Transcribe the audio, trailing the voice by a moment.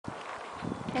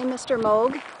Hey, Mr.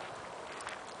 Moog.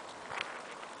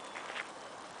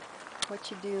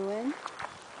 What you doing?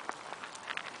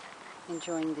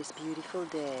 Enjoying this beautiful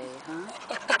day, huh?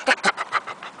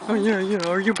 Oh yeah,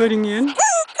 are you butting in?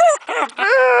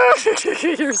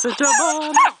 You're such a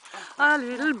bomb, a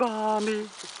little Bumbie.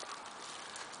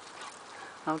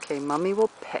 Okay, Mommy will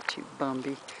pet you,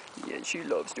 Bumbie. Yeah, she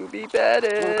loves to be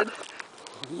petted.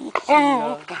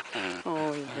 Oh,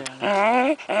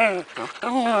 yeah.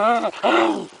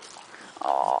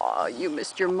 oh, you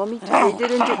missed your mummy today,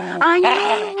 didn't you? I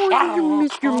know you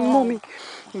missed your mummy.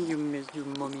 You missed your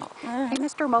mummy. Hey,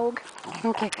 Mr. Moog.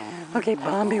 Okay,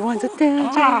 Bumbie wants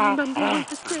attention. Bumbie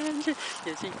wants attention.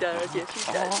 Yes, she does.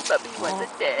 Bumbie wants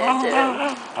attention.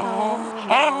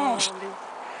 Oh, Bumbie.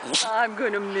 I'm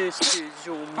gonna miss you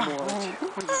so much.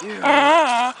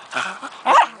 Yeah.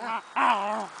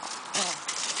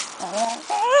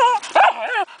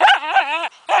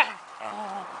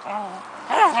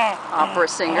 Opera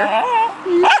singer.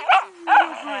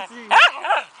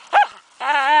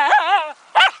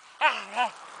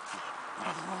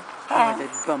 Oh,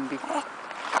 that Bumbie.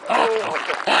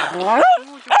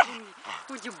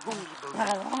 Would you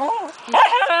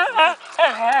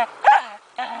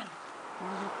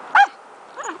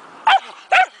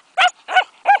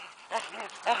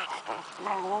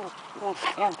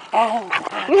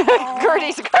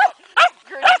Gertie's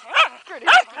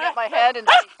looking at my head and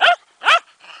saying,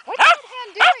 what's that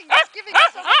hand doing? It's giving me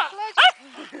so much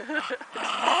pleasure.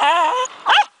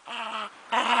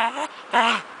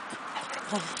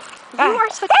 You are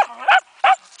such a...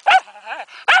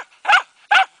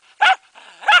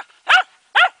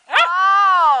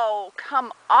 Oh,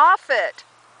 come off it.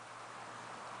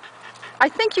 I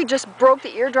think you just broke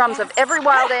the eardrums of every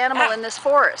wild animal in this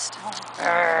forest.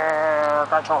 I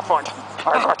got your foot.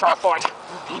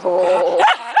 Oh.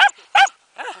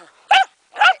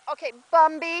 Okay,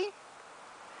 Bumbie.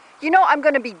 You know I'm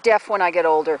going to be deaf when I get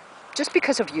older, just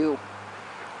because of you.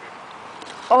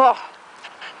 Oh,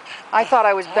 I thought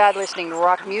I was bad listening to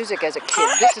rock music as a kid.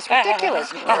 This is ridiculous.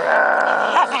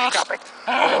 Stop it.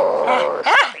 Oh,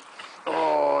 stop it.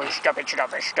 Oh, stop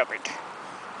it.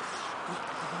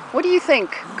 What do you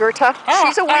think, Gerta?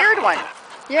 She's a weird one.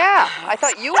 Yeah, I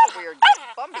thought you were weird.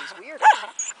 Bumbie's weird.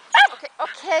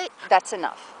 Okay, that's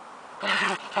enough.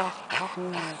 What?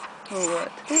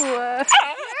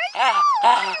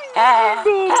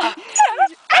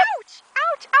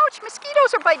 Ouch,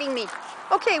 mosquitoes are biting me.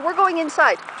 Okay, we're going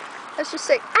inside. Let's just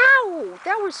say, ow,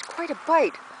 that was quite a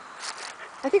bite.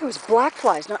 I think it was black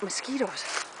flies, not mosquitoes.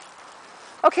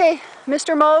 Okay,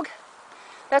 Mr. Moog,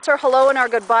 that's our hello and our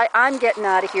goodbye. I'm getting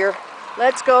out of here.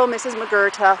 Let's go, Mrs.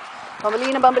 McGurta.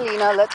 Bumbelina, let's